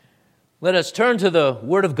Let us turn to the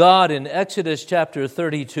Word of God in Exodus chapter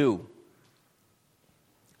 32.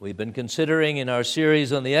 We've been considering in our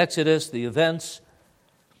series on the Exodus the events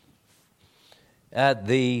at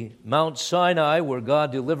the Mount Sinai where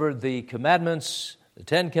God delivered the commandments, the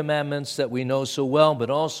Ten Commandments that we know so well,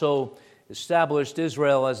 but also established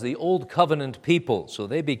Israel as the Old Covenant people. So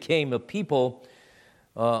they became a people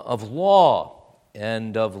of law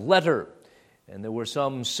and of letter. And there were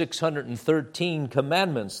some 613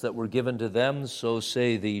 commandments that were given to them, so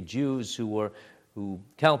say the Jews who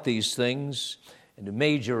count these things and who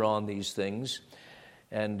major on these things,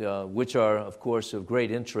 and which are, of course, of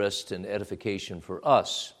great interest and edification for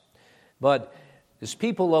us. But this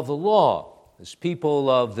people of the law, this people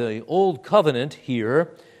of the Old Covenant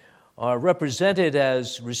here, are represented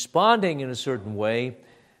as responding in a certain way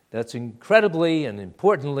that's incredibly and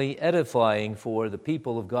importantly edifying for the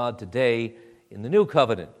people of God today in the New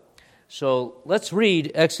Covenant. So let's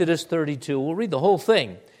read Exodus 32. We'll read the whole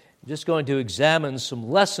thing. I'm just going to examine some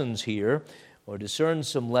lessons here, or discern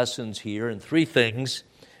some lessons here in three things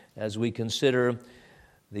as we consider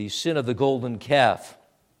the sin of the golden calf.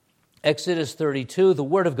 Exodus 32, the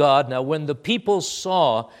Word of God. Now when the people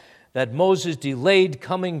saw that Moses delayed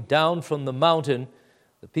coming down from the mountain,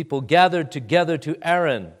 the people gathered together to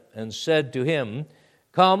Aaron and said to him,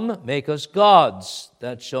 "Come, make us gods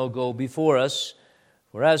that shall go before us.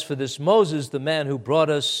 For as for this Moses, the man who brought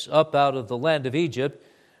us up out of the land of Egypt,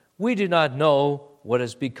 we do not know what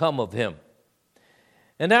has become of him."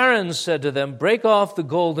 And Aaron said to them, "Break off the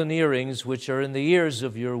golden earrings which are in the ears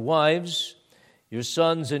of your wives, your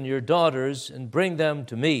sons and your daughters, and bring them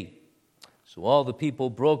to me." So all the people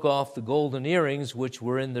broke off the golden earrings which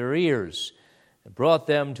were in their ears, and brought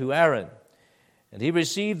them to Aaron. And he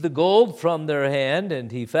received the gold from their hand,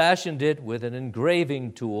 and he fashioned it with an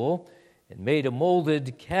engraving tool, and made a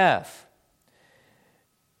molded calf.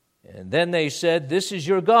 And then they said, "This is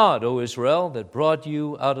your God, O Israel, that brought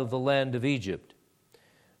you out of the land of Egypt."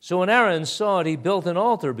 So when Aaron saw it, he built an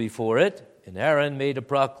altar before it, and Aaron made a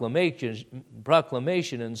proclamation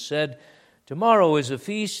and said, "Tomorrow is a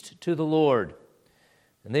feast to the Lord."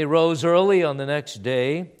 And they rose early on the next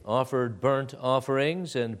day, offered burnt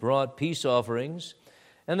offerings, and brought peace offerings.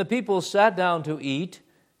 And the people sat down to eat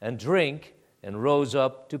and drink, and rose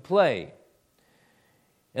up to play.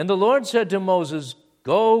 And the Lord said to Moses,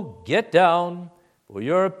 "Go, get down, for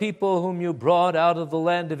your people whom you brought out of the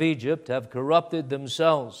land of Egypt have corrupted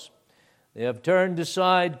themselves. They have turned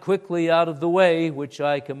aside quickly out of the way which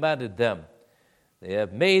I commanded them. They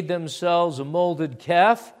have made themselves a molded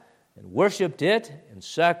calf, and worshipped it, and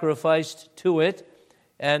sacrificed to it,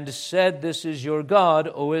 and said, 'This is your God,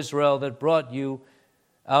 O Israel, that brought you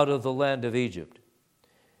out of the land of Egypt.'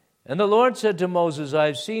 And the Lord said to Moses, 'I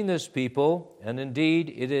have seen this people, and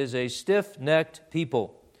indeed it is a stiff-necked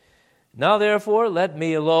people. Now therefore let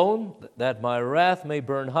me alone, that my wrath may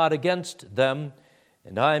burn hot against them,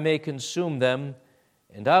 and I may consume them,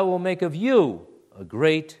 and I will make of you a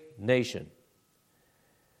great nation.'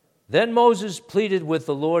 Then Moses pleaded with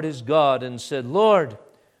the Lord his God and said, 'Lord,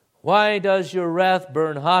 why does your wrath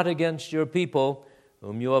burn hot against your people,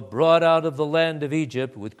 whom you have brought out of the land of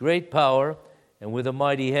Egypt with great power and with a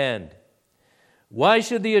mighty hand? Why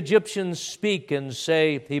should the Egyptians speak and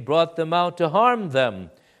say, He brought them out to harm them,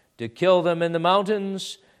 to kill them in the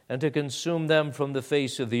mountains, and to consume them from the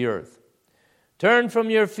face of the earth? Turn from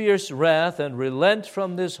your fierce wrath and relent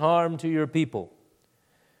from this harm to your people.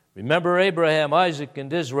 Remember Abraham, Isaac,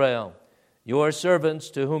 and Israel, your servants,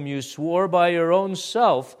 to whom you swore by your own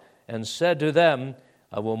self, and said to them,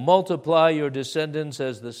 I will multiply your descendants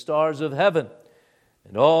as the stars of heaven.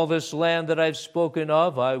 And all this land that I've spoken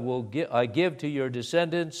of I give to your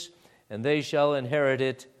descendants, and they shall inherit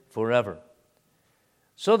it forever.'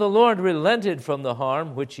 So the Lord relented from the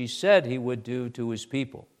harm which he said he would do to his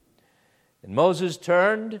people. And Moses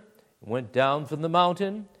turned and went down from the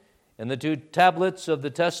mountain, and the 2 tablets of the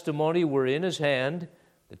testimony were in his hand.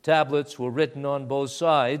 The tablets were written on both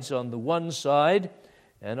sides. On the one side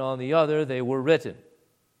and on the other they were written.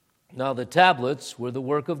 Now the tablets were the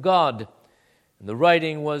work of God, and the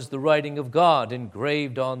writing was the writing of God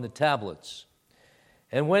engraved on the tablets.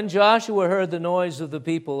 And when Joshua heard the noise of the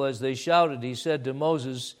people as they shouted, he said to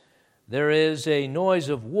Moses, 'There is a noise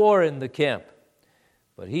of war in the camp.'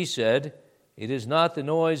 But he said, 'It is not the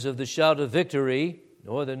noise of the shout of victory,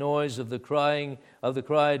 nor the noise of the cry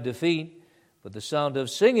of defeat, but the sound of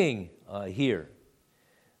singing I hear.'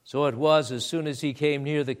 So it was as soon as he came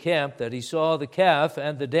near the camp that he saw the calf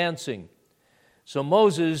and the dancing. So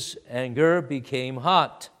Moses' anger became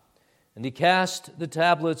hot, and he cast the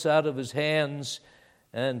tablets out of his hands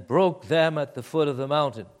and broke them at the foot of the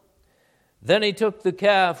mountain. Then he took the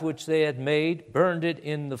calf which they had made, burned it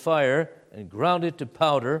in the fire, and ground it to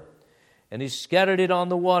powder, and he scattered it on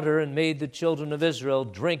the water and made the children of Israel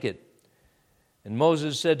drink it. And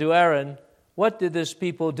Moses said to Aaron, "What did this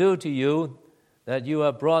people do to you, that you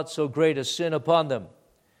have brought so great a sin upon them?"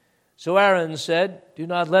 So Aaron said, "Do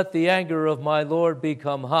not let the anger of my Lord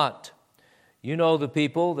become hot. You know the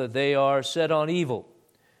people, that they are set on evil.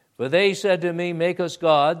 For they said to me, 'Make us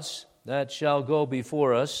gods that shall go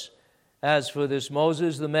before us.' As for this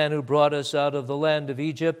Moses, the man who brought us out of the land of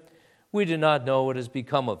Egypt, we do not know what has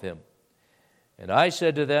become of him." And I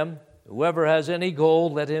said to them, "Whoever has any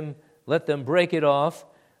gold, let them break it off."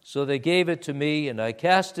 So they gave it to me, and I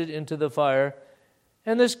cast it into the fire,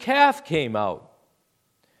 and this calf came out.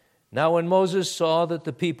 Now when Moses saw that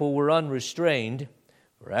the people were unrestrained,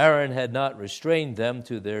 for Aaron had not restrained them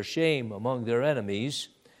to their shame among their enemies,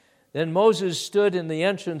 then Moses stood in the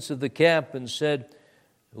entrance of the camp and said,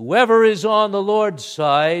 "Whoever is on the Lord's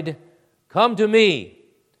side, come to me."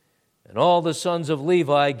 And all the sons of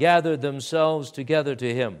Levi gathered themselves together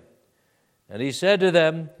to him. And he said to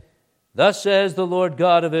them, "Thus says the Lord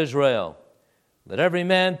God of Israel, let every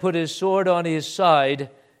man put his sword on his side,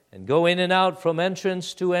 and go in and out from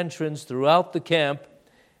entrance to entrance throughout the camp,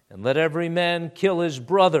 and let every man kill his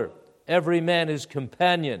brother, every man his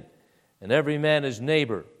companion, and every man his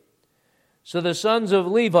neighbor." So the sons of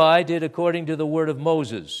Levi did according to the word of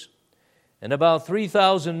Moses. And about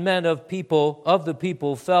 3,000 men of the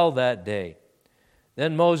people fell that day.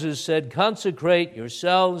 Then Moses said, "Consecrate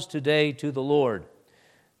yourselves today to the Lord,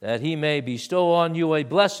 that he may bestow on you a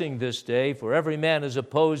blessing this day, for every man has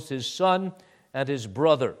opposed his son and his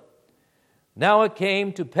brother." Now it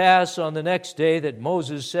came to pass on the next day that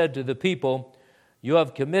Moses said to the people, "You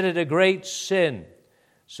have committed a great sin.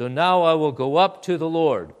 So now I will go up to the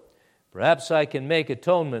Lord. Perhaps I can make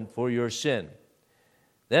atonement for your sin."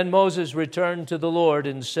 Then Moses returned to the Lord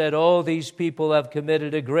and said, "Oh, these people have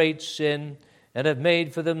committed a great sin and have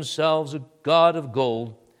made for themselves a god of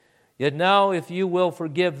gold. Yet now if you will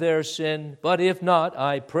forgive their sin, but if not,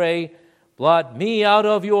 I pray, blot me out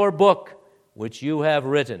of your book which you have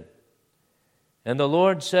written." And the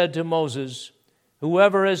Lord said to Moses,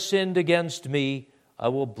 "Whoever has sinned against me, I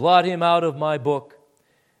will blot him out of my book.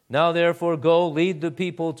 Now therefore go, lead the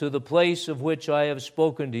people to the place of which I have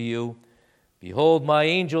spoken to you. Behold, my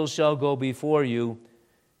angel shall go before you.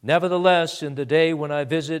 Nevertheless, in the day when I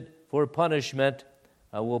visit for punishment,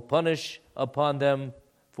 I will visit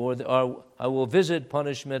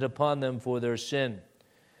punishment upon them for their sin."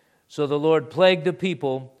 So the Lord plagued the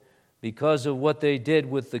people because of what they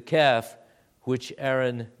did with the calf which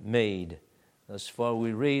Aaron made. Thus far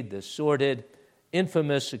we read the sordid,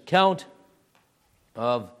 infamous account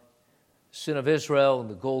of sin of Israel and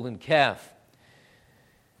the golden calf.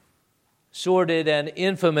 Sordid and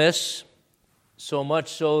infamous, so much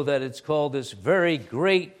so that it's called this very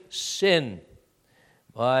great sin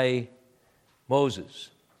by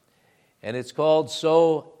Moses. And it's called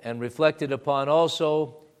so and reflected upon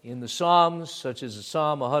also in the Psalms, such as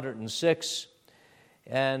Psalm 106,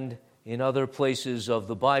 and in other places of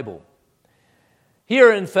the Bible.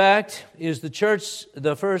 Here, in fact, is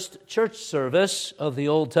the first church service of the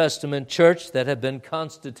Old Testament church that had been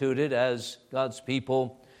constituted as God's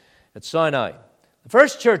people at Sinai. The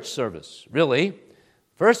first church service, really,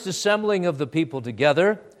 first assembling of the people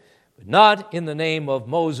together, but not in the name of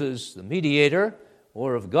Moses, the mediator,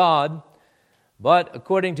 or of God, but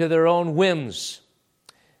according to their own whims.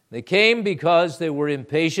 They came because they were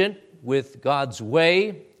impatient with God's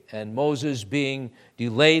way, and Moses being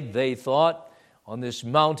delayed, they thought, on this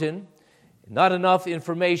mountain, not enough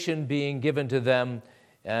information being given to them,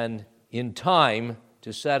 and in time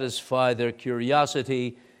to satisfy their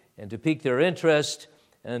curiosity and to pique their interest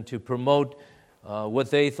and to promote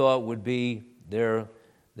what they thought would be their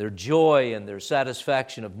joy and their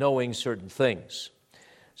satisfaction of knowing certain things.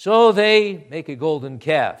 So they make a golden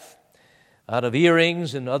calf out of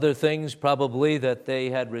earrings and other things probably that they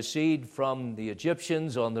had received from the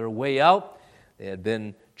Egyptians on their way out. They had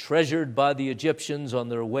been treasured by the Egyptians on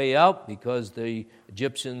their way out because the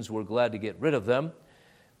Egyptians were glad to get rid of them.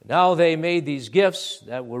 Now they made these gifts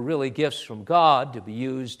that were really gifts from God to be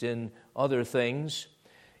used in other things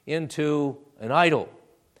into an idol.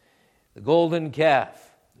 The golden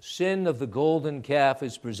calf. The sin of the golden calf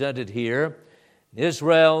is presented here.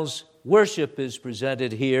 Israel's worship is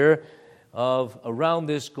presented here of around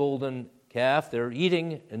this golden calf. Their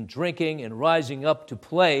eating and drinking and rising up to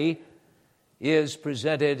play is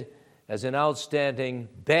presented as an outstanding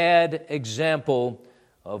bad example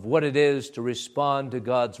of what it is to respond to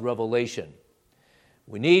God's revelation.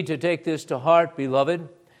 We need to take this to heart, beloved.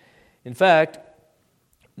 In fact,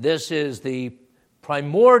 This is the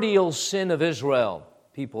primordial sin of Israel,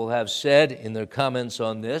 people have said in their comments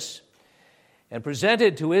on this, and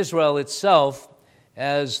presented to Israel itself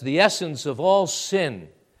as the essence of all sin,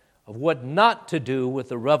 of what not to do with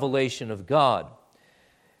the revelation of God.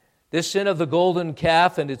 This sin of the golden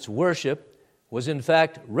calf and its worship was in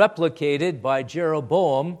fact replicated by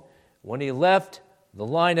Jeroboam when he left the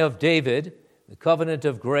line of David, the covenant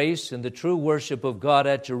of grace and the true worship of God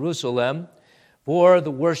at Jerusalem, for the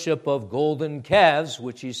worship of golden calves,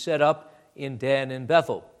 which he set up in Dan and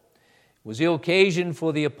Bethel. It was the occasion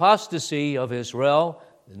for the apostasy of Israel,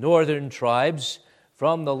 the northern tribes,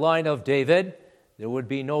 from the line of David. There would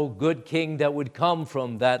be no good king that would come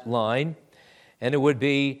from that line, and it would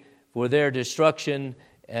be for their destruction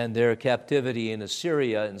and their captivity in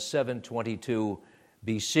Assyria in 722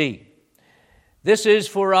 BC. This is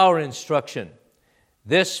for our instruction.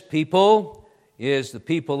 This people is the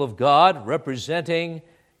people of God, representing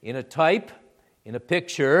in a type, in a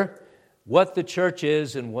picture, what the church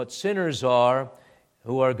is and what sinners are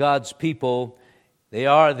who are God's people. They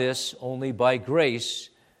are this only by grace,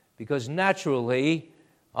 because naturally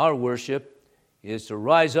our worship is to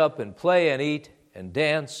rise up and play and eat and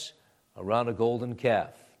dance around a golden calf.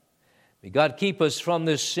 May God keep us from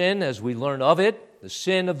this sin as we learn of it, the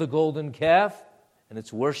sin of the golden calf and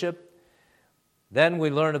its worship. Then we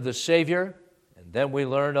learn of the Savior, and then we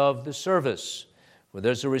learn of the service. For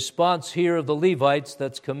there's a response here of the Levites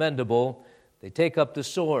that's commendable. They take up the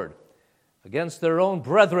sword against their own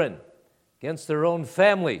brethren, against their own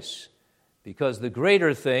families, because the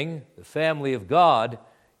greater thing, the family of God,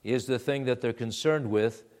 is the thing that they're concerned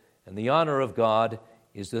with, and the honor of God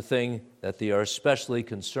is the thing that they are especially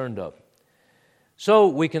concerned of. So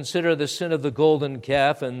we consider the sin of the golden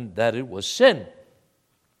calf and that it was sin.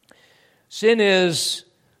 Sin is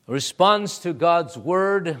a response to God's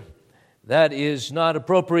word that is not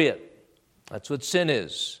appropriate. That's what sin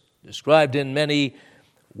is. Described in many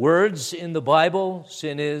words in the Bible,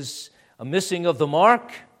 sin is a missing of the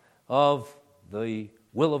mark of the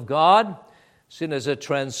will of God. Sin is a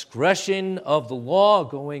transgression of the law,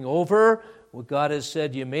 going over what God has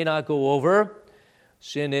said you may not go over.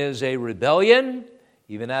 Sin is a rebellion,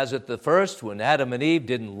 even as at the first, when Adam and Eve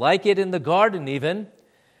didn't like it in the garden even,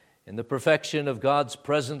 in the perfection of God's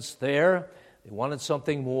presence there, they wanted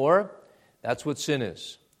something more. That's what sin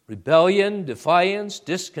is. Rebellion, defiance,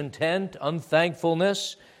 discontent,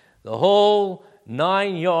 unthankfulness, the whole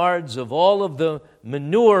 9 yards of all of the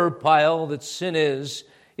manure pile that sin is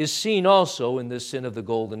seen also in this sin of the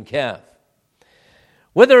golden calf.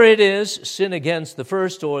 Whether it is sin against the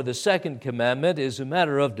first or the second commandment is a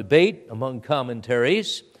matter of debate among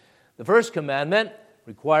commentaries. The first commandment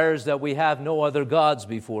requires that we have no other gods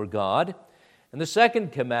before God. And the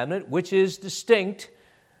second commandment, which is distinct,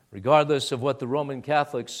 regardless of what the Roman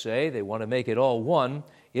Catholics say, they want to make it all one,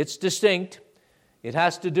 it's distinct. It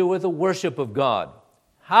has to do with the worship of God.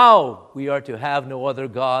 How we are to have no other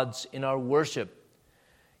gods in our worship.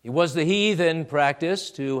 It was the heathen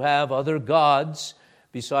practice to have other gods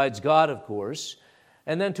besides God, of course,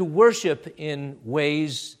 and then to worship in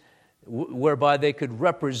ways whereby they could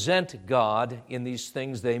represent God in these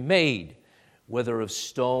things they made, whether of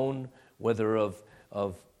stone, whether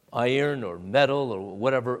of iron or metal or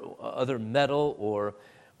whatever other metal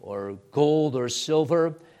or gold or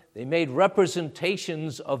silver. They made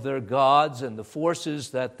representations of their gods and the forces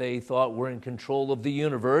that they thought were in control of the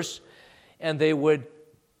universe, and they would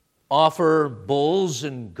offer bulls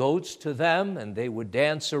and goats to them, and they would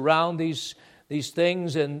dance around these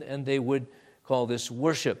things, and they would call this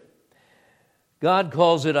worship. God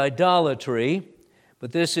calls it idolatry,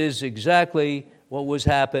 but this is exactly what was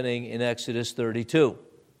happening in Exodus 32.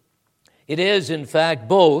 It is, in fact,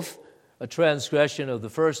 both a transgression of the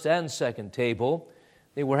first and second table.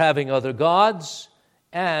 They were having other gods,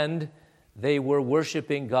 and they were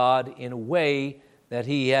worshiping God in a way that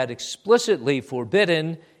He had explicitly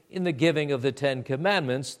forbidden in the giving of the Ten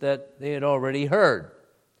Commandments that they had already heard.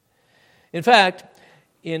 In fact,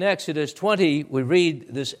 in Exodus 20, we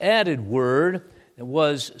read this added word that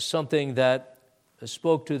was something that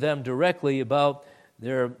spoke to them directly about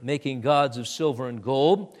their making gods of silver and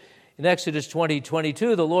gold. In Exodus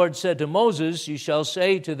 20:22, the Lord said to Moses, "You shall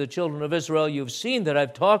say to the children of Israel, you have seen that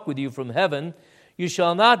I've talked with you from heaven. You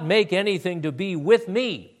shall not make anything to be with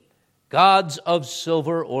me. Gods of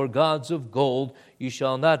silver or gods of gold you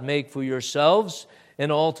shall not make for yourselves.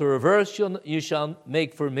 An altar of earth you shall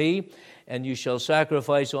make for me, and you shall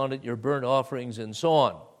sacrifice on it your burnt offerings," and so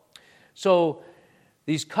on. So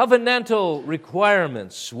these covenantal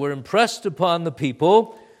requirements were impressed upon the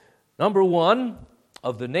people. Number one,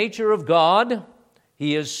 of the nature of God.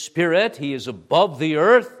 He is spirit. He is above the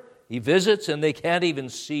earth. He visits and they can't even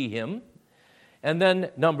see him. And then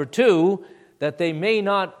number 2, that they may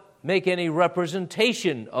not make any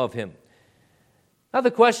representation of him. Now the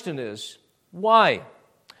question is, why?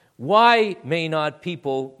 Why may not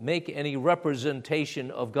people make any representation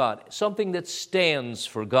of God? Something that stands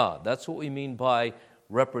for God. That's what we mean by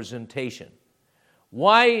representation.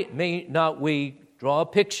 Why may not we draw a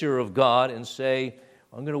picture of God and say,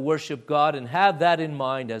 I'm going to worship God, and have that in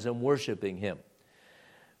mind as I'm worshiping him?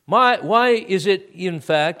 Why is it, in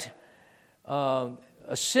fact, a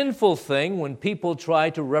sinful thing when people try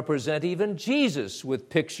to represent even Jesus with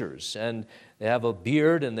pictures, and they have a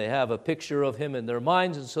beard and they have a picture of him in their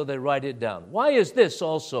minds, and so they write it down? Why is this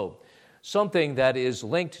also something that is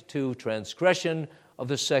linked to transgression of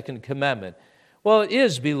the second commandment? Well, it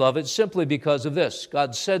is, beloved, simply because of this.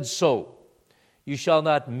 God said so. You shall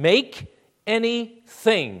not make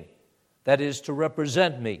anything that is to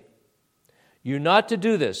represent me. You're not to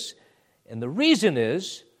do this. And the reason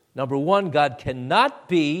is, number 1, God cannot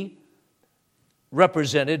be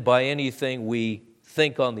represented by anything we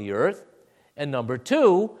think on the earth. And number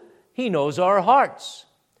 2, he knows our hearts.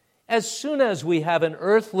 As soon as we have an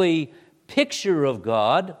earthly picture of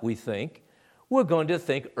God, we think, we're going to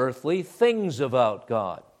think earthly things about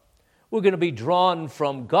God. We're going to be drawn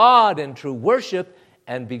from God and true worship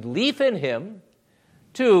and belief in him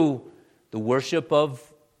to the worship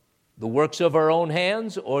of the works of our own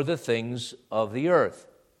hands or the things of the earth.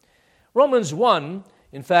 Romans 1,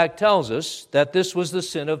 in fact, tells us that this was the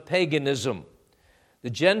sin of paganism. The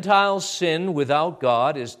Gentiles' sin without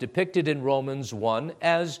God is depicted in Romans 1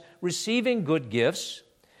 as receiving good gifts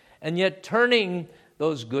and yet turning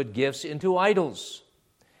those good gifts into idols.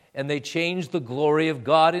 And they change the glory of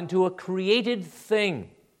God into a created thing.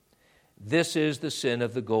 This is the sin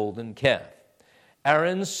of the golden calf.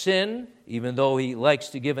 Aaron's sin, even though he likes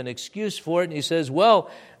to give an excuse for it, and he says,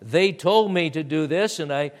 well, they told me to do this,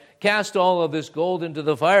 and I cast all of this gold into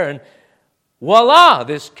the fire, and voila,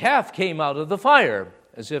 this calf came out of the fire,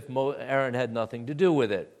 as if Aaron had nothing to do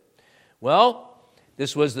with it. Well,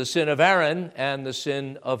 this was the sin of Aaron and the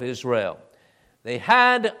sin of Israel. They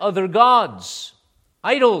had other gods,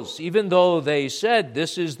 idols, even though they said,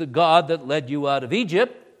 this is the God that led you out of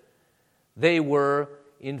Egypt. They were,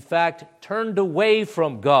 in fact, turned away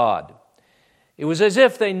from God. It was as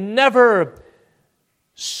if they never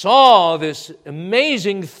saw this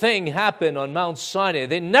amazing thing happen on Mount Sinai.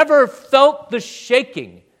 They never felt the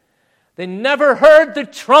shaking. They never heard the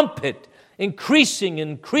trumpet increasing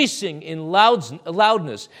in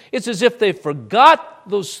loudness. It's as if they forgot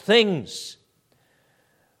those things.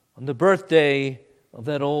 On the birthday of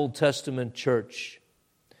that Old Testament church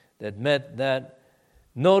that met that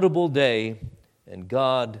notable day, and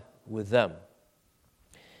God with them.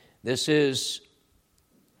 This is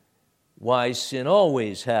why sin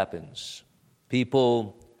always happens.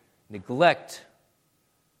 People neglect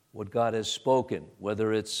what God has spoken,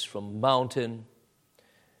 whether it's from a mountain,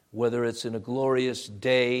 whether it's in a glorious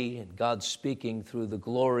day, and God speaking through the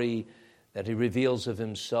glory that he reveals of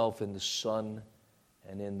himself in the sun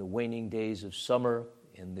and in the waning days of summer,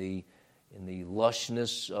 in the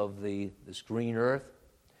lushness of this green earth.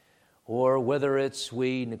 Or whether it's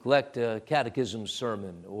we neglect a catechism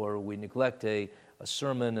sermon, or we neglect a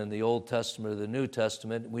sermon in the Old Testament or the New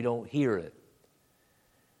Testament, we don't hear it.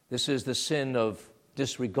 This is the sin of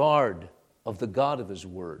disregard of the God of his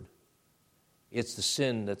word. It's the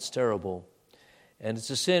sin that's terrible. And it's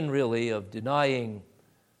a sin, really, of denying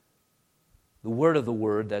the word of the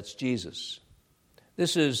word, that's Jesus.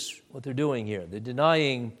 This is what they're doing here. They're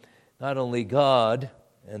denying not only God,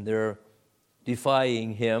 and they're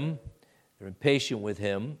defying him, they're impatient with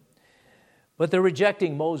him, but they're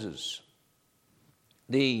rejecting Moses.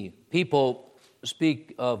 The people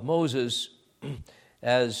speak of Moses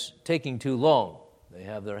as taking too long. They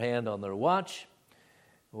have their hand on their watch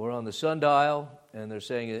or on the sundial, and they're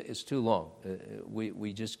saying it's too long.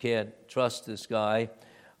 We just can't trust this guy.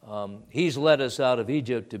 He's led us out of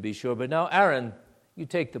Egypt, to be sure, but now Aaron, you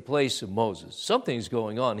take the place of Moses. Something's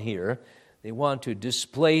going on here. They want to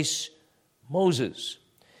displace Moses.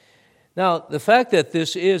 Now, the fact that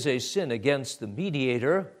this is a sin against the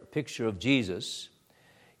mediator, a picture of Jesus,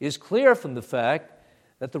 is clear from the fact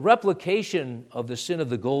that the replication of the sin of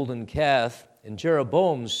the golden calf in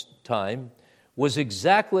Jeroboam's time was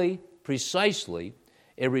precisely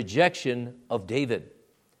a rejection of David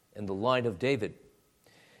and the line of David.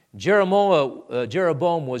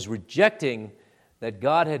 Jeroboam was rejecting that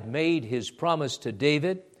God had made his promise to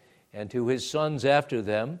David and to his sons after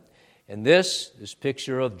them, and this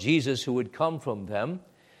picture of Jesus who would come from them.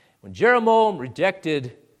 When Jeroboam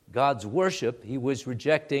rejected God's worship. He was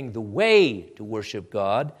rejecting the way to worship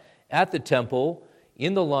God at the temple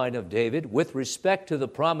in the line of David, with respect to the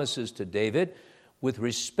promises to David, with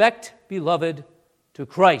respect, beloved, to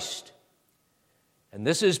Christ. And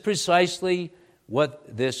this is precisely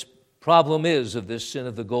what this problem is of this sin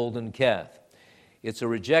of the golden calf. It's a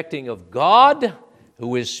rejecting of God,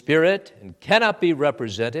 who is spirit and cannot be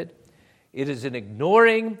represented. It is an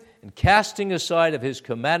ignoring and casting aside of his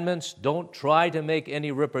commandments. Don't try to make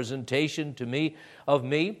any representation of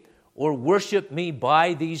me, or worship me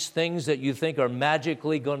by these things that you think are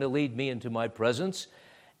magically going to lead me into my presence.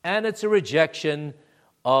 And it's a rejection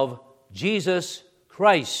of Jesus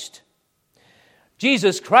Christ.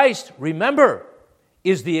 Jesus Christ, remember,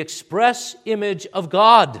 is the express image of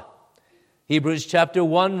God. Hebrews chapter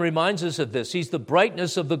 1 reminds us of this. He's the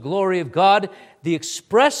brightness of the glory of God, the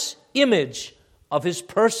express image of his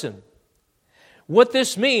person. What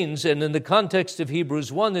this means, and in the context of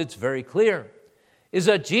Hebrews 1, it's very clear, is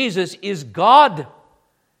that Jesus is God.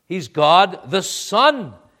 He's God the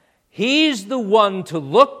Son. He's the one to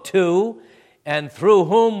look to and through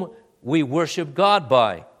whom we worship God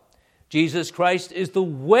by. Jesus Christ is the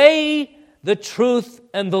way, the truth,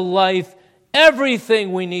 and the life.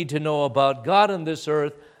 Everything we need to know about God on this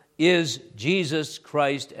earth is Jesus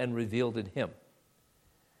Christ and revealed in him.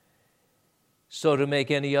 So to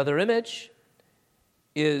make any other image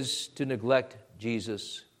is to neglect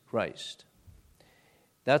Jesus Christ.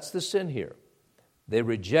 That's the sin here. They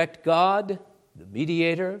reject God, the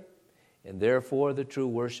mediator, and therefore the true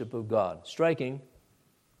worship of God. Striking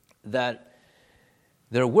that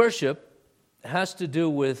their worship has to do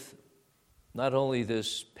with not only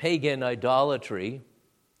this pagan idolatry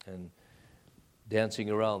and dancing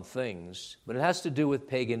around things, but it has to do with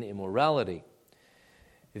pagan immorality.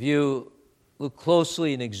 If you look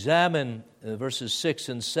closely and examine verses 6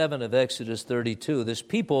 and 7 of Exodus 32, this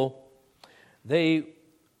people, they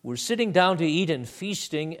were sitting down to eat and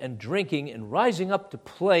feasting and drinking and rising up to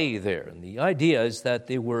play there. And the idea is that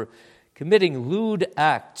they were committing lewd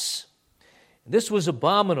acts. This was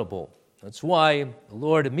abominable. That's why the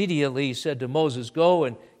Lord immediately said to Moses, "Go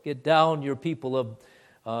and get down, your people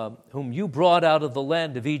of whom you brought out of the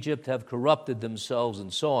land of Egypt have corrupted themselves,"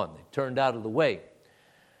 and so on. They turned out of the way.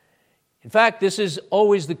 In fact, this is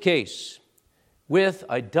always the case with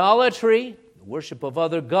idolatry, the worship of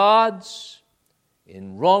other gods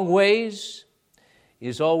in wrong ways,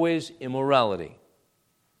 is always immorality.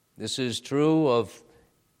 This is true of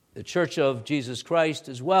the Church of Jesus Christ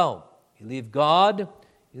as well. You leave God,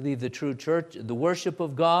 you leave the true church, the worship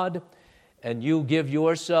of God, and you give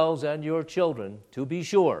yourselves and your children, to be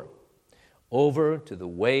sure, over to the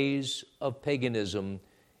ways of paganism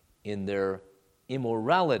in their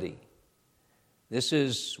immorality. This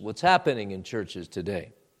is what's happening in churches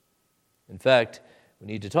today. In fact, we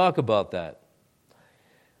need to talk about that.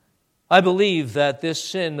 I believe that this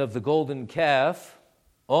sin of the golden calf,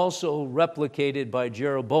 also replicated by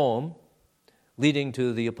Jeroboam, leading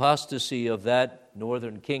to the apostasy of that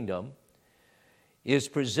northern kingdom, is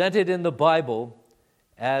presented in the Bible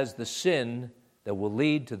as the sin that will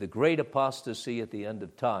lead to the great apostasy at the end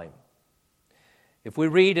of time. If we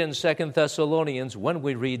read in 2 Thessalonians, when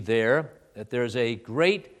we read there that there's a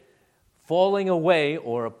great falling away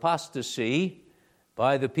or apostasy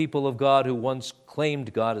by the people of God who once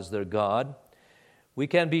claimed God as their God, we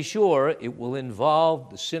can be sure it will involve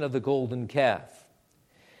the sin of the golden calf.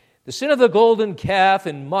 The sin of the golden calf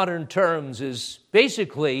in modern terms is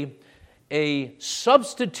basically a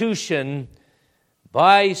substitution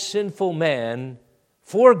by sinful man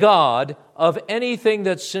for God of anything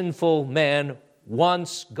that sinful man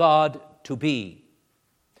wants God to be.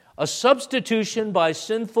 A substitution by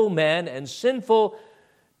sinful man and sinful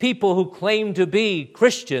people who claim to be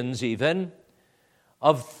Christians even,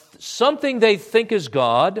 of something they think is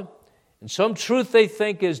God and some truth they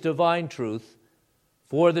think is divine truth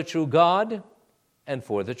for the true God and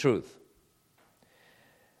for the truth.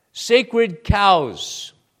 Sacred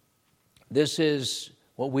cows. This is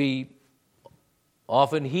what we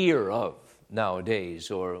often hear of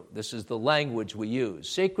nowadays, or this is the language we use.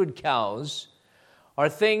 Sacred cows are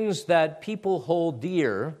things that people hold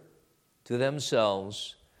dear to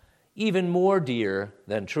themselves, even more dear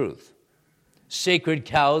than truth. Sacred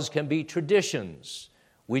cows can be traditions.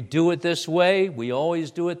 We do it this way, we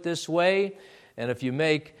always do it this way, and if you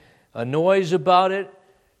make a noise about it,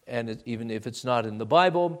 and even if it's not in the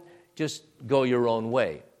Bible, just go your own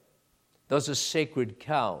way. Those are sacred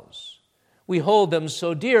cows. We hold them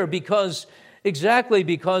so dear because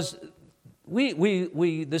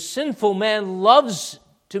the sinful man loves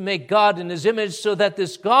to make God in his image, so that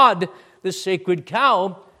this God, this sacred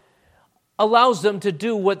cow, allows them to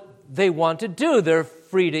do what they want to do. They're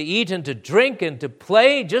free to eat and to drink and to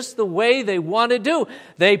play just the way they want to do.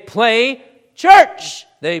 They play church.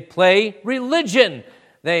 They play religion.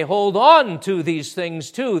 They hold on to these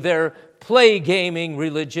things too, their play gaming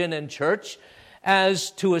religion and church,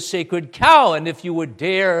 as to a sacred cow. And if you would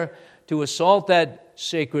dare to assault that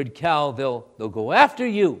sacred cow, they'll go after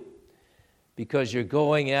you, because you're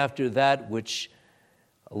going after that which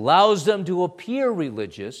allows them to appear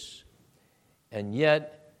religious, and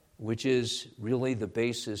yet which is really the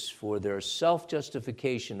basis for their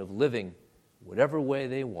self-justification of living whatever way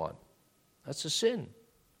they want. That's a sin.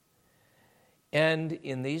 And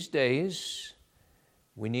in these days,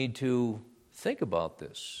 we need to think about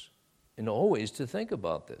this, and always to think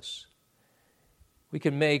about this. We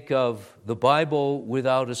can make of the Bible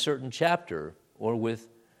without a certain chapter, or with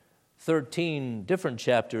 13 different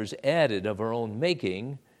chapters added of our own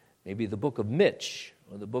making, maybe the book of Mitch,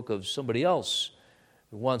 or the book of somebody else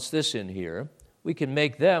who wants this in here. We can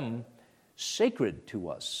make them sacred to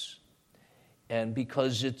us. And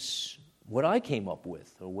because it's what I came up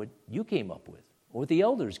with, or what you came up with, or what the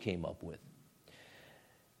elders came up with.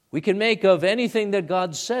 We can make of anything that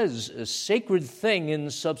God says a sacred thing in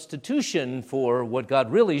substitution for what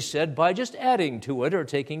God really said by just adding to it or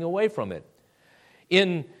taking away from it.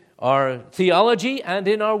 In our theology and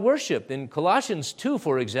in our worship. In Colossians 2,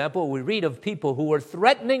 for example, we read of people who were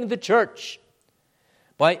threatening the church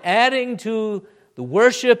by adding to the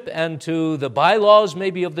worship and to the bylaws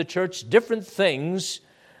maybe of the church different things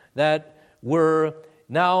that were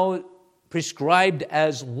now prescribed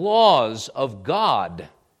as laws of God,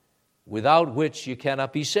 without which you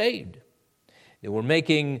cannot be saved. They were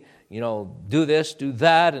making, do this, do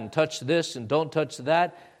that, and touch this, and don't touch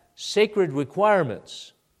that, sacred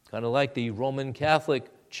requirements, kind of like the Roman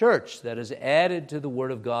Catholic Church that has added to the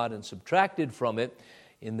Word of God and subtracted from it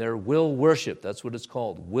in their will worship. That's what it's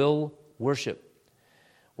called, will worship.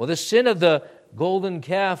 Well, the sin of the golden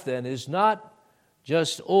calf, then, is not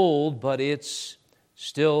just old, but it's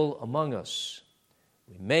still among us.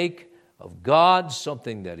 We make of God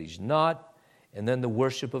something that He's not, and then the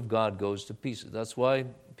worship of God goes to pieces. That's why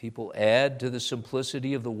people add to the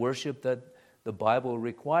simplicity of the worship that the Bible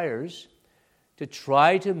requires to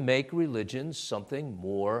try to make religion something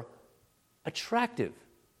more attractive.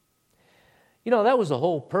 That was the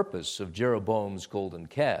whole purpose of Jeroboam's golden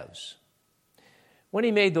calves. When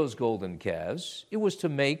he made those golden calves, it was to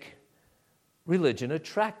make religion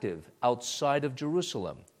attractive outside of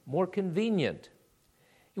Jerusalem, more convenient.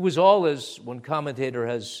 It was all, as one commentator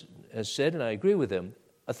has said, and I agree with him,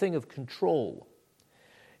 a thing of control.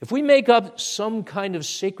 If we make up some kind of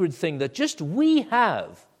sacred thing that just we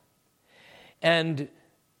have, and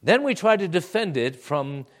then we try to defend it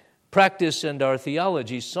from practice and our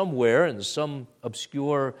theology somewhere in some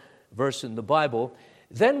obscure verse in the Bible,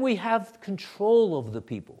 then we have control over the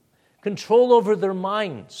people, control over their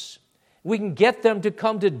minds. We can get them to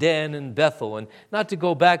come to Dan and Bethel and not to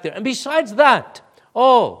go back there. And besides that,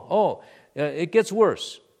 it gets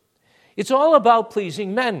worse. It's all about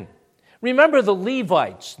pleasing men. Remember the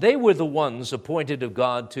Levites. They were the ones appointed of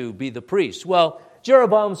God to be the priests. Well,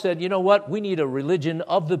 Jeroboam said, you know what? We need a religion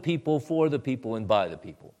of the people, for the people, and by the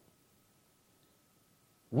people.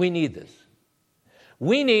 We need this.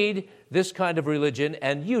 We need this kind of religion,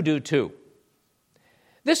 and you do too.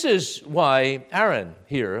 This is why Aaron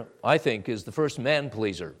here, I think, is the first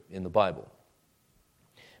man-pleaser in the Bible.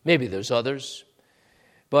 Maybe there's others,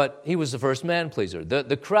 but he was the first man-pleaser.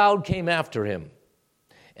 The crowd came after him,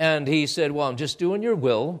 and he said, well, I'm just doing your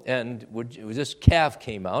will, and this calf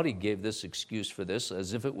came out. He gave this excuse for this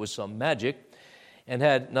as if it was some magic and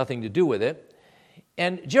had nothing to do with it.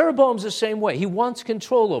 And Jeroboam's the same way. He wants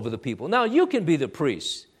control over the people. Now, you can be the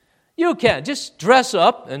priest. You can. Just dress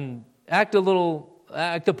up and act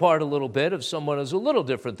the part a little bit of someone who's a little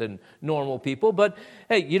different than normal people, but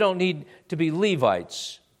hey, you don't need to be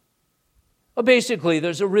Levites. Well, basically,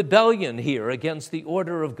 there's a rebellion here against the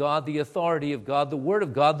order of God, the authority of God, the Word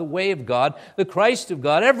of God, the way of God, the Christ of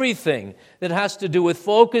God, everything that has to do with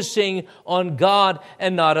focusing on God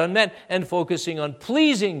and not on men, and focusing on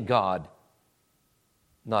pleasing God,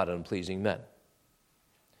 not on pleasing men.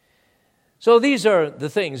 So these are the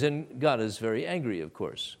things, and God is very angry, of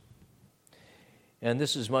course. And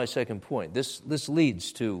this is my second point. This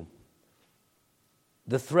leads to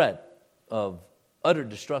the threat of utter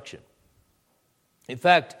destruction. In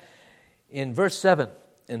fact, in verse 7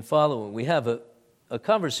 and following, we have a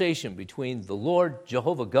conversation between the Lord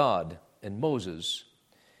Jehovah God and Moses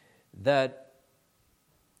that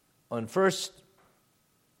on first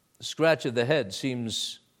scratch of the head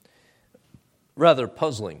seems rather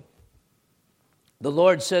puzzling. the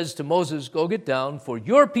Lord says to Moses, go get down, for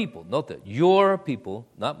your people, note that, your people,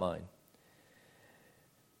 not mine,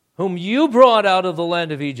 whom you brought out of the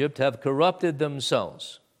land of Egypt, have corrupted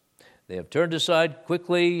themselves. They have turned aside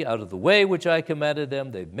quickly out of the way which I commanded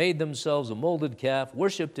them. They've made themselves a molded calf,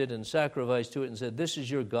 worshipped it, and sacrificed to it, and said, this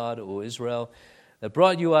is your God, O Israel, that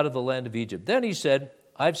brought you out of the land of Egypt. Then he said,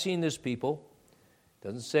 I've seen this people.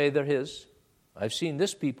 Doesn't say they're his. I've seen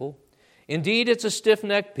this people. Indeed, it's a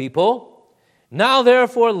stiff-necked people. Now,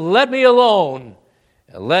 therefore, let me alone,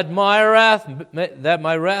 and let my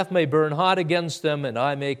wrath may burn hot against them, and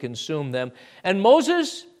I may consume them. And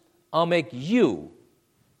Moses, I'll make you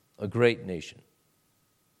a great nation.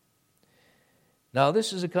 Now,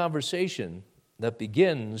 this is a conversation that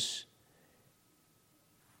begins,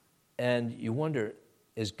 and you wonder,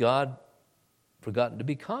 is God forgotten to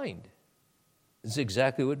be kind? This is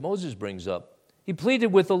exactly what Moses brings up. He pleaded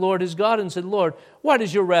with the Lord his God and said, Lord, why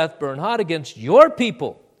does your wrath burn hot against your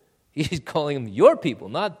people? He's calling them your people,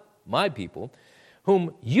 not my people,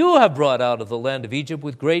 whom you have brought out of the land of Egypt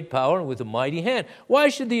with great power and with a mighty hand. Why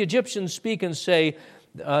should the Egyptians speak and say,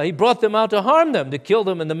 he brought them out to harm them, to kill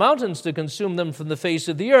them in the mountains, to consume them from the face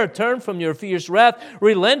of the earth? Turn from your fierce wrath,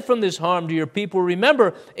 relent from this harm to your people.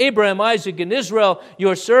 Remember Abraham, Isaac, and Israel,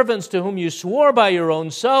 your servants, to whom you swore by your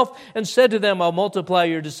own self, and said to them, I'll multiply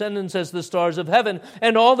your descendants as the stars of heaven,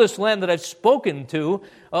 and all this land that I've spoken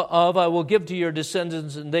of I will give to your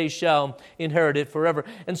descendants, and they shall inherit it forever.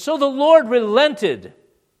 And so the Lord relented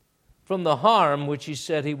from the harm which he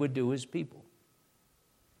said he would do his people.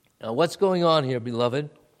 Now, what's going on here,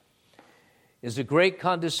 beloved, is a great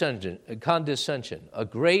condescension, a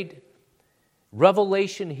great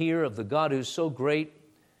revelation here of the God who's so great.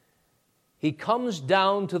 He comes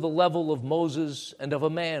down to the level of Moses and of a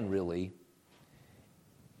man, really,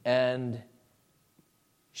 and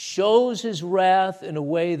shows his wrath in a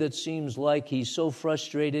way that seems like he's so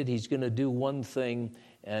frustrated he's going to do one thing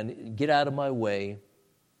and get out of my way.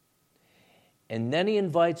 And then he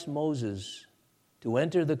invites Moses to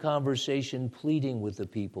enter the conversation, pleading with the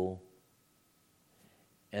people.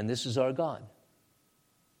 And this is our God.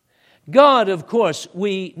 God, of course,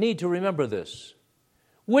 we need to remember this,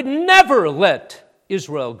 would never let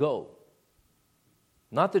Israel go.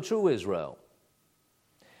 Not the true Israel.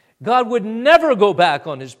 God would never go back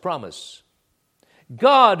on his promise.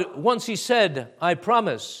 God, once he said, I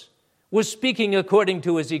promise, was speaking according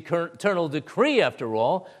to his eternal decree, after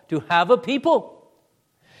all, to have a people.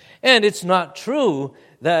 And it's not true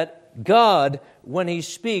that God, when he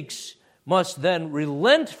speaks, must then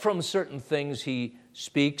relent from certain things he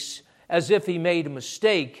speaks as if he made a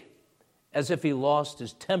mistake, as if he lost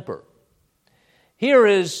his temper. Here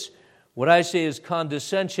is what I say is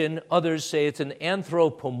condescension. Others say it's an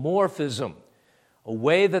anthropomorphism, a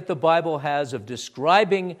way that the Bible has of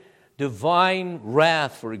describing divine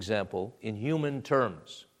wrath, for example, in human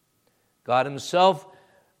terms. God himself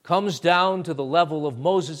comes down to the level of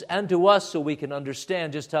Moses and to us so we can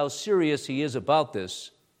understand just how serious he is about this.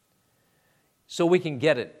 So we can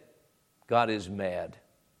get it. God is mad.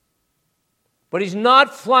 But he's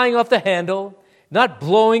not flying off the handle, not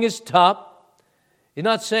blowing his top. He's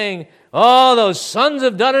not saying, oh, those sons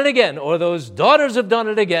have done it again, or those daughters have done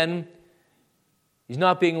it again. He's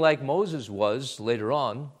not being like Moses was later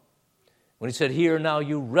on, when he said, hear now,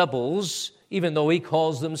 you rebels, even though he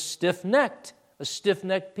calls them stiff-necked. A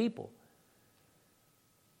stiff-necked people.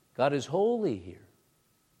 God is holy here.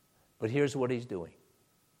 But here's what he's doing.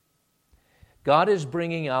 God is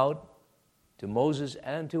bringing out to Moses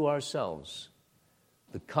and to ourselves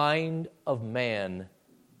the kind of man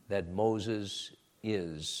that Moses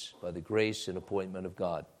is by the grace and appointment of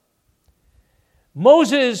God.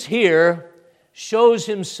 Moses here shows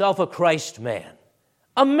himself a Christ man.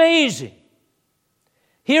 Amazing.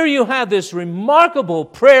 Here you have this remarkable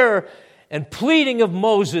prayer and pleading of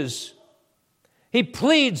Moses. He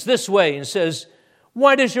pleads this way and says,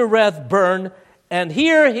 why does your wrath burn? And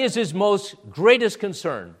here is his most greatest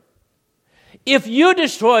concern. If you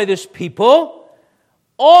destroy this people,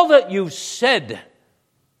 all that you've said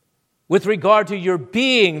with regard to your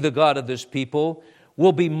being the God of this people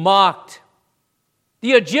will be mocked.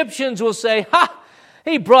 The Egyptians will say,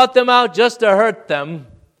 he brought them out just to hurt them.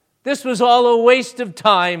 This was all a waste of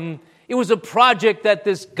time. It was a project that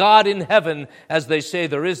this God in heaven, as they say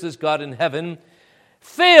there is this God in heaven,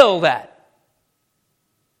 failed at.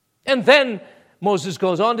 And then Moses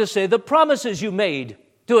goes on to say, the promises you made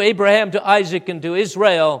to Abraham, to Isaac, and to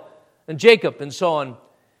Israel, and Jacob, and so on,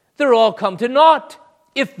 they're all come to naught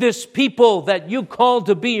if this people that you called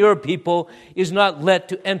to be your people is not let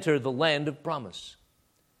to enter the land of promise.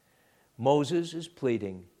 Moses is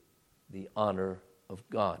pleading the honor of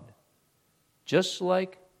God. just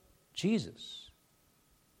like Jesus.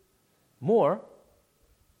 More,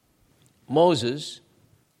 Moses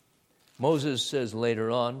says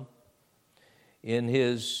later on in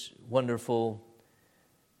his wonderful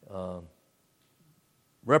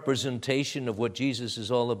representation of what Jesus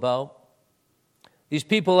is all about, these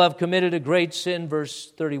people have committed a great sin,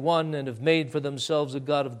 verse 31, and have made for themselves a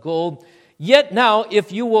god of gold. Yet now,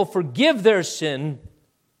 if you will forgive their sin,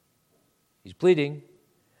 he's pleading,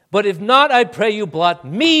 but if not, I pray you blot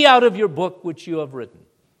me out of your book which you have written.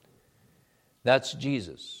 That's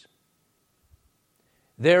Jesus.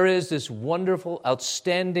 There is this wonderful,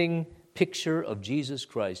 outstanding picture of Jesus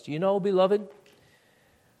Christ. You know, beloved,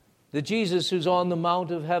 the Jesus who's on the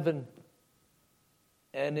Mount of Heaven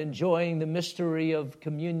and enjoying the mystery of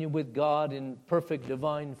communion with God in perfect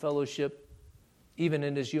divine fellowship, even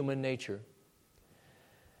in his human nature.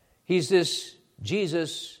 He's this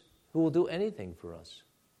Jesus who will do anything for us.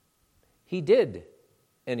 He did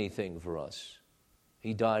anything for us.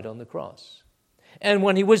 He died on the cross. And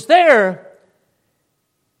when he was there,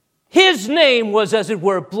 his name was, as it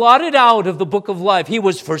were, blotted out of the book of life. He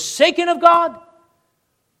was forsaken of God.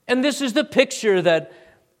 And this is the picture that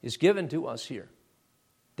is given to us here.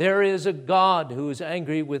 There is a God who is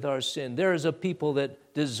angry with our sin. There is a people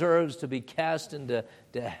that deserves to be cast into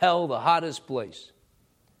hell, the hottest place.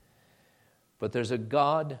 But there's a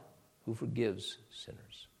God who forgives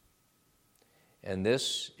sinners. And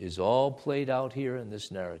this is all played out here in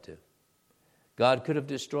this narrative. God could have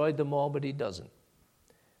destroyed them all, but he doesn't,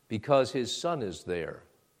 because his Son is there.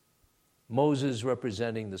 Moses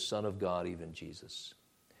representing the Son of God, even Jesus.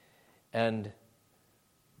 And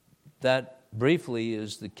that briefly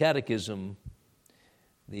is the catechism,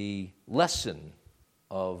 the lesson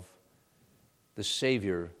of the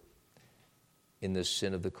Savior in this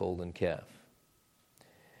sin of the golden calf.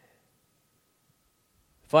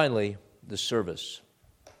 Finally, the service.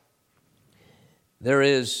 There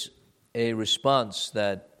is a response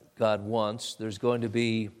that God wants. There's going to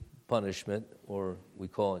be punishment, or we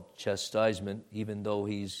call it chastisement, even though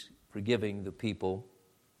he's forgiving the people,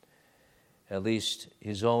 at least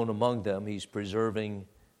his own among them. He's preserving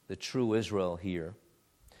the true Israel here,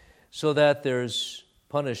 so that there's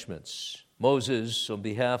punishments. Moses, on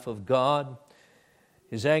behalf of God,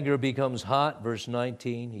 his anger becomes hot, verse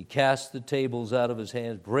 19. He casts the tables out of his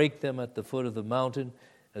hands, break them at the foot of the mountain,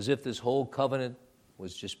 as if this whole covenant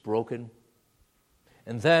was just broken.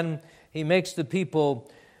 And then he makes the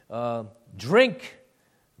people drink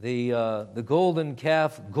the golden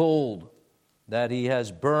calf gold that he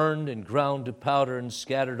has burned and ground to powder and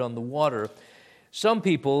scattered on the water. Some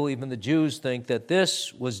people, even the Jews, think that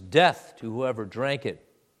this was death to whoever drank it.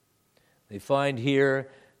 They find here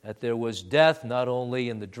that there was death not only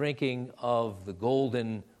in the drinking of the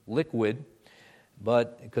golden liquid,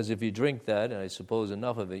 but because if you drink that, and I suppose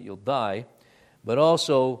enough of it, you'll die, but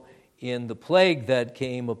also in the plague that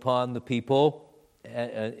came upon the people.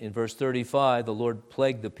 In verse 35, the Lord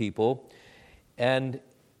plagued the people, and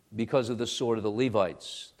because of the sword of the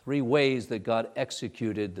Levites. 3 ways that God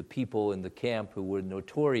executed the people in the camp who were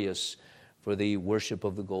notorious for the worship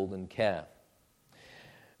of the golden calf.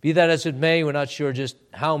 Be that as it may, we're not sure just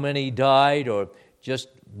how many died or just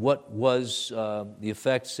what was the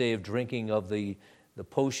effect, say, of drinking of the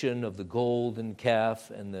potion of the golden calf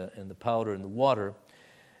and the powder and the water.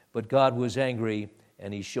 But God was angry,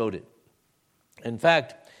 and he showed it. In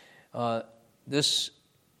fact, this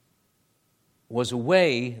was a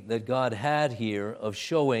way that God had here of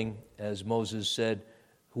showing, as Moses said,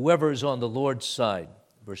 whoever is on the Lord's side,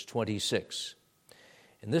 verse 26.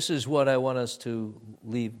 And this is what I want us to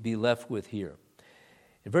be left with here.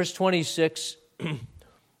 In verse 26,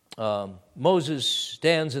 Moses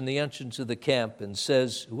stands in the entrance of the camp and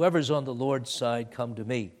says, whoever's on the Lord's side, come to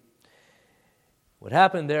me. What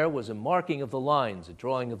happened there was a marking of the lines, a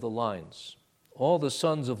drawing of the lines. All the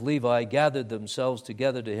sons of Levi gathered themselves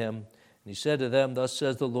together to him, and he said to them, thus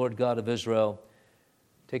says the Lord God of Israel,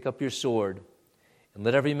 take up your sword, and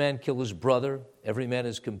let every man kill his brother, every man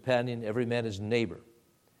his companion, every man his neighbor.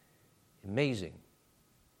 Amazing.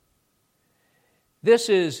 This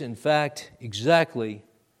is, in fact, exactly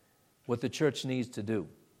what the church needs to do.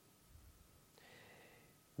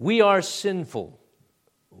 We are sinful.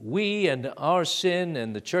 We and our sin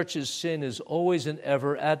and the church's sin is always and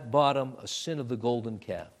ever at bottom a sin of the golden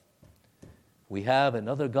calf. We have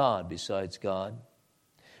another God besides God.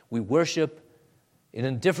 We worship in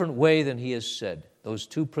a different way than he has said, those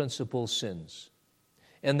 2 principal sins.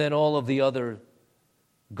 And then all of the other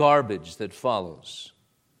garbage that follows.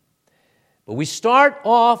 But we start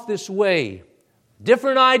off this way,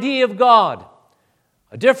 different idea of God,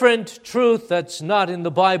 a different truth that's not in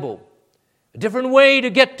the Bible. a different way to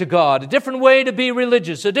get to God, a different way to be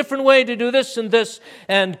religious, a different way to do this,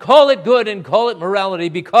 and call it good and call it morality,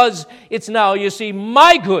 because it's now, you see,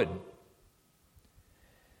 my good.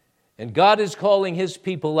 And God is calling His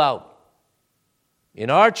people out, in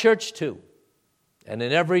our church too, and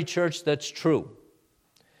in every church that's true,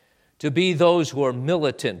 to be those who are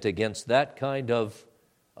militant against that kind of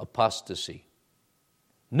apostasy.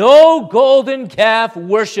 No golden calf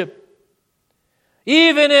worship,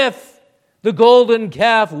 even if the golden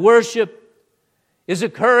calf worship is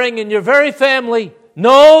occurring in your very family.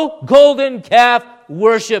 No golden calf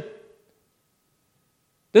worship.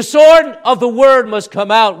 The sword of the word must come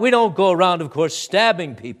out. We don't go around, of course,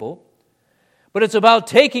 stabbing people, but it's about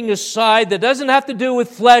taking a side that doesn't have to do with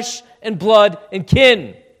flesh and blood and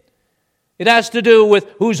kin. It has to do with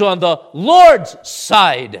who's on the Lord's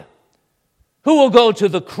side, who will go to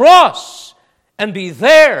the cross and be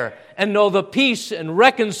there and know the peace and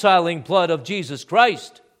reconciling blood of Jesus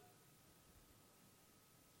Christ.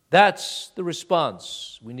 That's the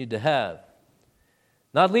response we need to have.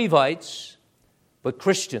 Not Levites, but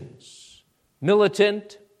Christians.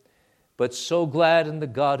 Militant, but so glad in the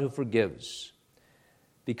God who forgives.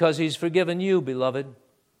 Because He's forgiven you, beloved,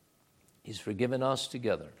 He's forgiven us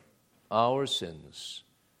together. Our sins,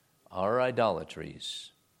 our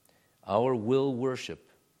idolatries, our will worship,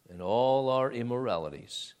 and all our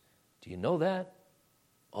immoralities. Do you know that?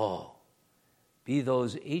 Oh, be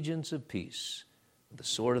those agents of peace with the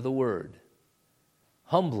sword of the word,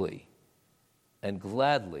 humbly and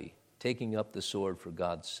gladly taking up the sword for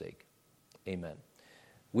God's sake. Amen.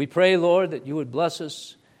 We pray, Lord, that you would bless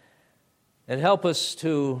us and help us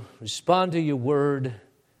to respond to your word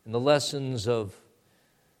and the lessons of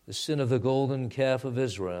the sin of the golden calf of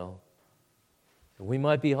Israel. And we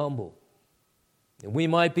might be humble, and we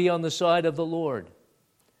might be on the side of the Lord,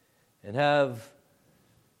 and have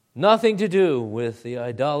nothing to do with the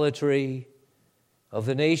idolatry of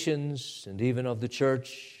the nations and even of the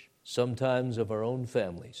church, sometimes of our own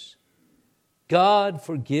families. God,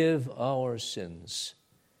 forgive our sins.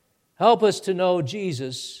 Help us to know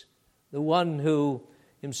Jesus, the one who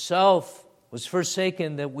Himself was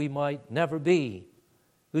forsaken that we might never be,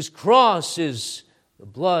 whose cross is the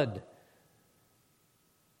blood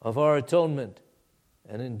of our atonement,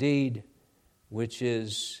 and indeed, which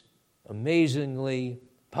is amazingly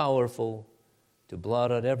powerful to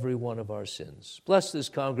blot out every one of our sins. Bless this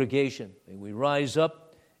congregation. May we rise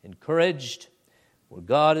up encouraged, for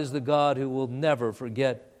God is the God who will never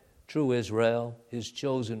forget true Israel, His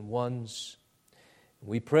chosen ones.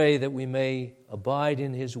 We pray that we may abide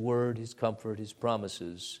in His word, His comfort, His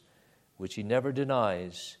promises, which He never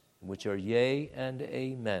denies, which are yea and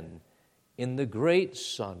amen, in the great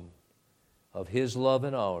Son of His love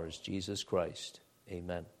and ours, Jesus Christ.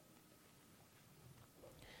 Amen.